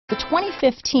The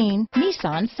 2015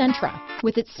 Nissan Sentra.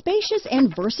 With its spacious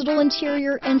and versatile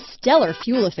interior and stellar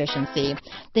fuel efficiency,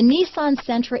 the Nissan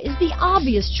Sentra is the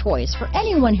obvious choice for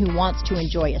anyone who wants to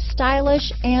enjoy a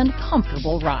stylish and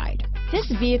comfortable ride.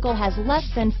 This vehicle has less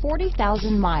than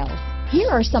 40,000 miles. Here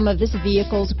are some of this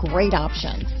vehicle's great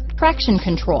options: traction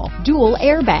control, dual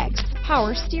airbags,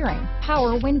 power steering,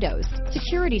 power windows,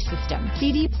 security system,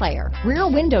 CD player, rear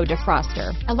window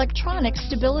defroster, electronic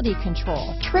stability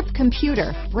control, trip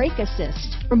computer, brake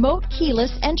assist, remote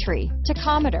keyless entry,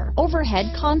 tachometer, overhead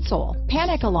console,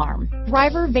 panic alarm,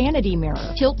 driver vanity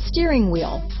mirror, tilt steering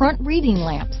wheel, front reading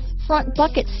lamps, front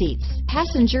bucket seats,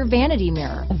 passenger vanity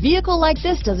mirror. A vehicle like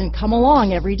this doesn't come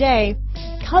along every day.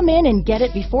 Come in and get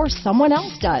it before someone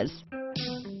else does.